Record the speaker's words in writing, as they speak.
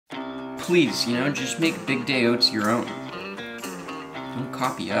please, you know, just make Big Day Oats your own. Don't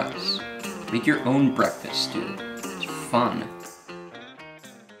copy us. Make your own breakfast, dude. It's fun.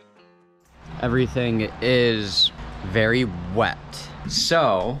 Everything is very wet.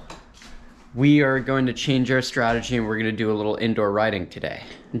 So, we are going to change our strategy and we're going to do a little indoor riding today.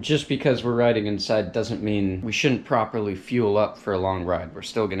 Just because we're riding inside doesn't mean we shouldn't properly fuel up for a long ride. We're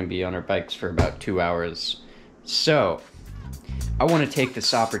still going to be on our bikes for about 2 hours. So, I want to take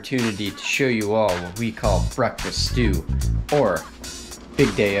this opportunity to show you all what we call breakfast stew, or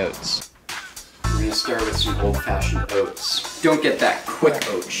Big Day Oats. We're going to start with some old-fashioned oats. Don't get that quick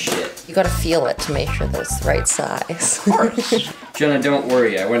oat shit. You gotta feel it to make sure that it's the right size. Of course. Jenna, don't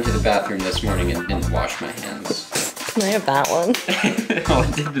worry. I went to the bathroom this morning and didn't wash my hands. Can I have that one? Oh,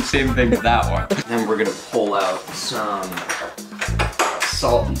 I did the same thing with that one. Then we're gonna pull out some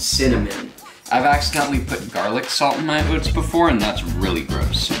salt and cinnamon. I've accidentally put garlic salt in my oats before, and that's really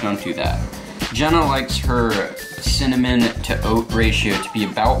gross, so don't do that. Jenna likes her cinnamon to oat ratio to be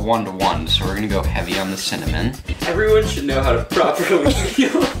about 1:1, so we're gonna go heavy on the cinnamon. Everyone should know how to properly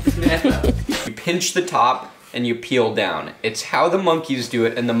peel a banana. You pinch the top and you peel down. It's how the monkeys do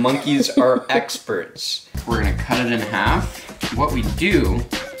it, and the monkeys are experts. We're gonna cut it in half. What we do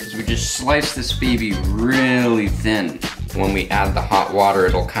is we just slice this baby really thin. When we add the hot water,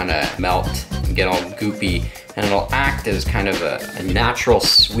 it'll kind of melt and get all goopy, and it'll act as kind of a natural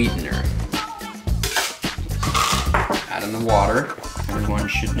sweetener. Add in the water. Everyone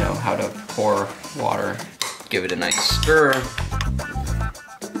should know how to pour water. Give it a nice stir.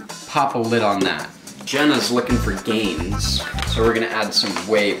 Pop a lid on that. Jenna's looking for gains, so we're gonna add some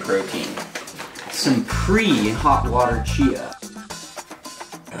whey protein. Some pre-hot water chia.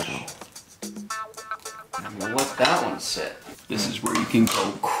 And we'll let that one sit. This is where you can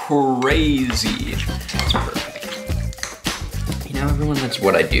go crazy. That's perfect. You know, everyone, that's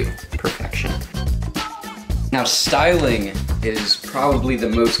what I do. Perfection. Now, styling is probably the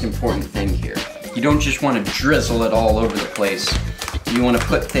most important thing here. You don't just want to drizzle it all over the place. You want to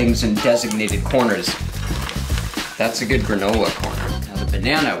put things in designated corners. That's a good granola corner. Now the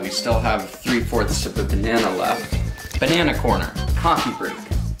banana, we still have 3/4 of a banana left. Banana corner, coffee break.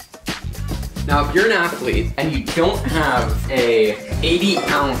 Now if you're an athlete and you don't have a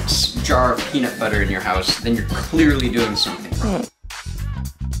 80-ounce jar of peanut butter in your house, then you're clearly doing something wrong.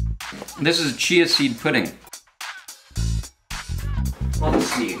 This is chia seed pudding. Let's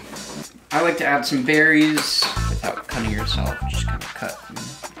see. I like to add some berries without cutting yourself, just kind of cut.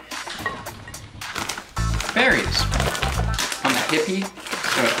 Berries. I'm a hippie,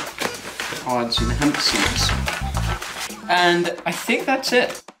 so I'll add some hemp seeds. And I think that's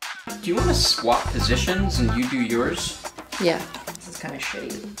it. Do you want to swap positions and you do yours? Yeah, this is kind of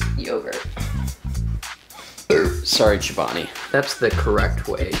shitty yogurt. Sorry, Chobani. That's the correct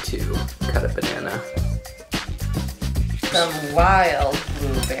way to cut a banana. Some wild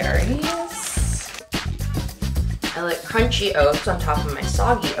blueberries. I like crunchy oats on top of my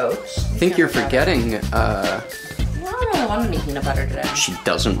soggy oats. I think you're forgetting, I don't really want any peanut butter today. She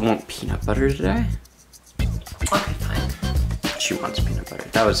doesn't want peanut butter today? Okay, fine. She wants peanut butter.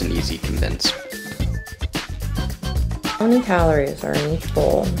 That was an easy convince. How many calories are in each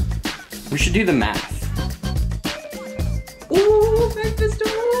bowl? We should do the math. Ooh, breakfast!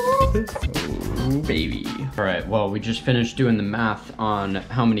 Oh, baby. All right, well, we just finished doing the math on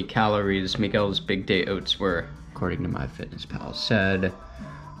how many calories Miguel's Big Day Oats were. According to MyFitnessPal, said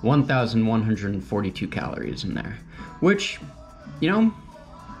 1,142 calories in there. Which, you know,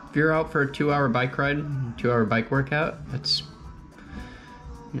 if you're out for a 2-hour bike ride, 2-hour bike workout, that's,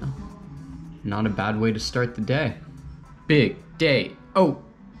 you know, not a bad way to start the day. Big Day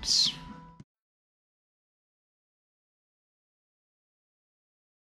Oats.